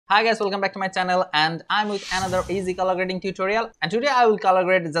Hi guys, welcome back to my channel and I'm with another easy color grading tutorial, and today I will color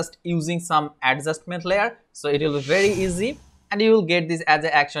grade just using some adjustment layer. So it will be very easy and you will get this as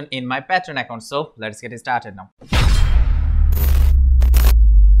an action in my Patreon account. So let's get started now.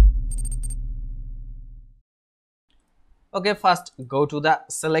 Okay, first go to the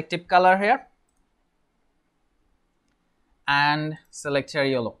selective color here and select here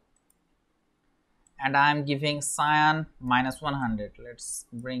yellow. And I'm giving cyan -100. Let's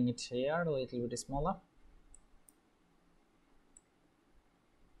bring it here a little bit smaller.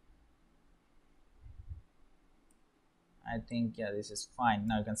 I think, yeah, this is fine.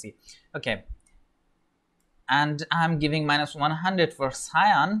 Now you can see. Okay. And I'm giving -100 for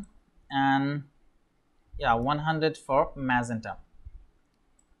cyan and, yeah, 100 for magenta.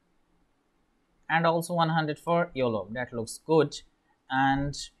 And also 100 for yellow. That looks good.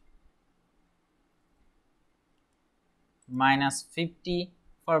 And -50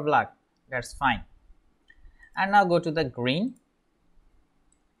 for black. That's fine. And now go to the green.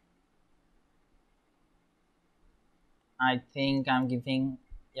 I think I'm giving,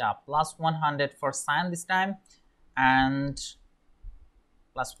 yeah, +100 for cyan this time and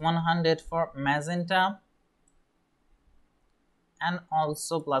 +100 for magenta and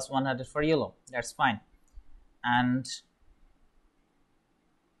also +100 for yellow. That's fine. And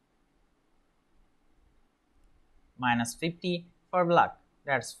 -50 for black.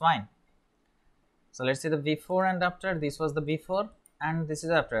 That's fine. So let's see the before and after. This was the before and this is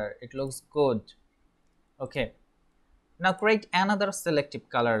after. It looks good. Okay. Now create another selective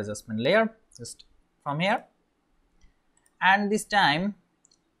color adjustment layer just from here, and this time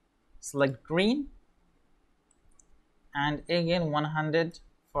select green and again 100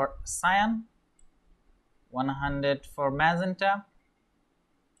 for cyan, 100 for magenta,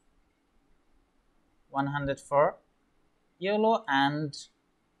 100 for yellow, and,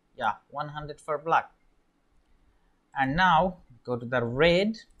 yeah, 100 for black. And now go to the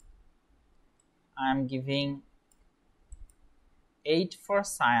red. I'm giving 8 for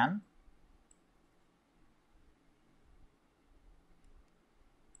cyan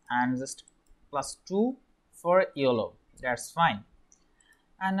and just +2 for yellow. That's fine.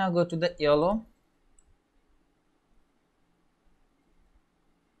 And now go to the yellow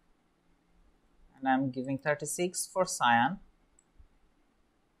and I'm giving 36 for cyan,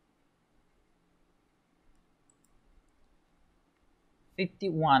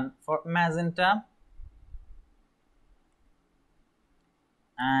 51 for magenta,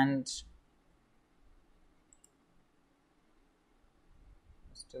 and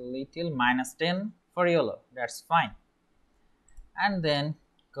just a little -10 for yellow. That's fine. And then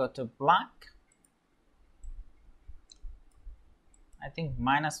go to black. I think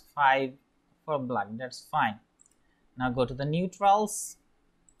 -5 for black. That's fine. Now go to the neutrals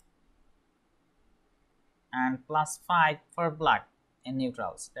and +5 for black in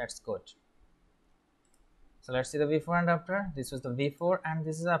neutrals. That's good. So let's see the before and after. This was the before and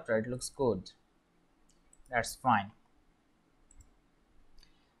this is after. It looks good. That's fine.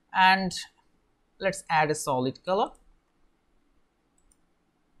 And let's add a solid color.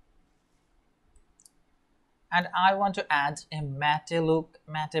 And I want to add a matte look,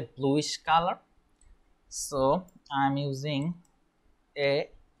 matte bluish color. So I'm using a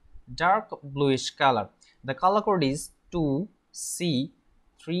dark bluish color. The color code is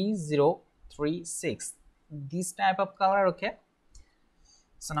 2C3036. This type of color. Okay,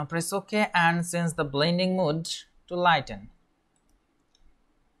 so now press OK and change the blending mode to lighten,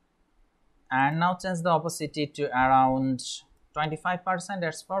 and now change the opacity to around 25%.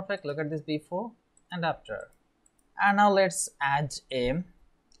 That's perfect. Look at this before and after. And now let's add a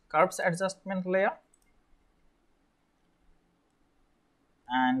curves adjustment layer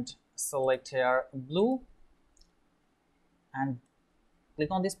and select here blue and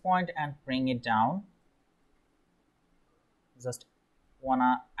click on this point and bring it down. Just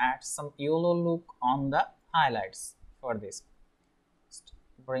wanna add some yellow look on the highlights for this. Just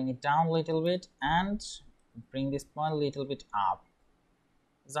bring it down a little bit and bring this point a little bit up.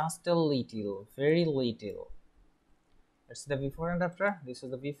 Just a little, very little. Let's see the before and after. This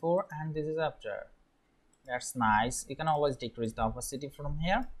is the before and this is after. That's nice. You can always decrease the opacity from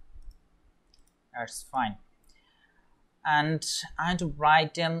here. That's fine. And I want to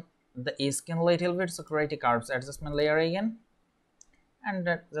brighten the skin a little bit, so create a curves adjustment layer again and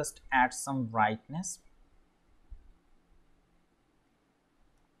just add some brightness.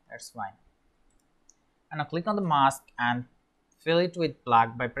 That's fine. And now click on the mask and fill it with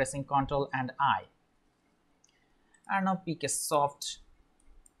black by pressing Ctrl and I. And now pick a soft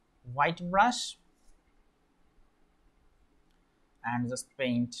white brush and just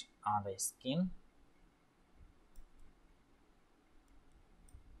paint on the skin.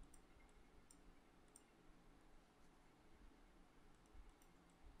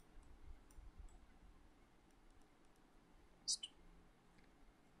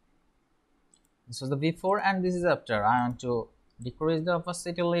 This was the before and this is after. I want to decrease the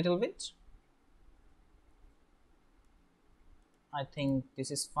opacity a little bit. I think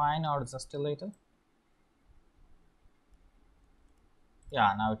this is fine, or just a little.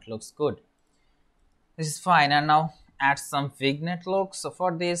 Yeah, now it looks good. This is fine. And now add some vignette look. So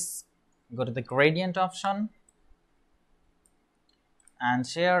for this, go to the gradient option and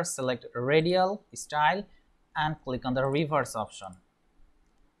here select radial style and click on the reverse option,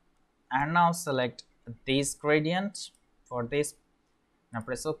 and now select this gradient for this. Now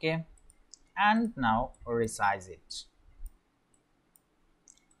press OK and now resize it.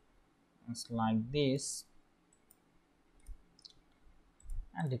 It's like this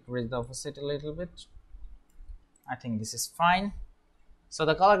and decrease the opacity a little bit. I think this is fine. So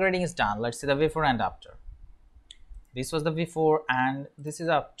the color grading is done. Let's see the before and after. This was the before and this is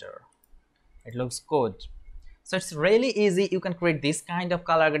after. It looks good. So it's really easy. You can create this kind of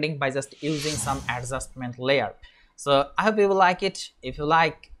color grading by just using some adjustment layer. So I hope you will like it. If you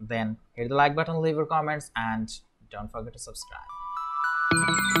like, then hit the like button, leave your comments, and don't forget to subscribe.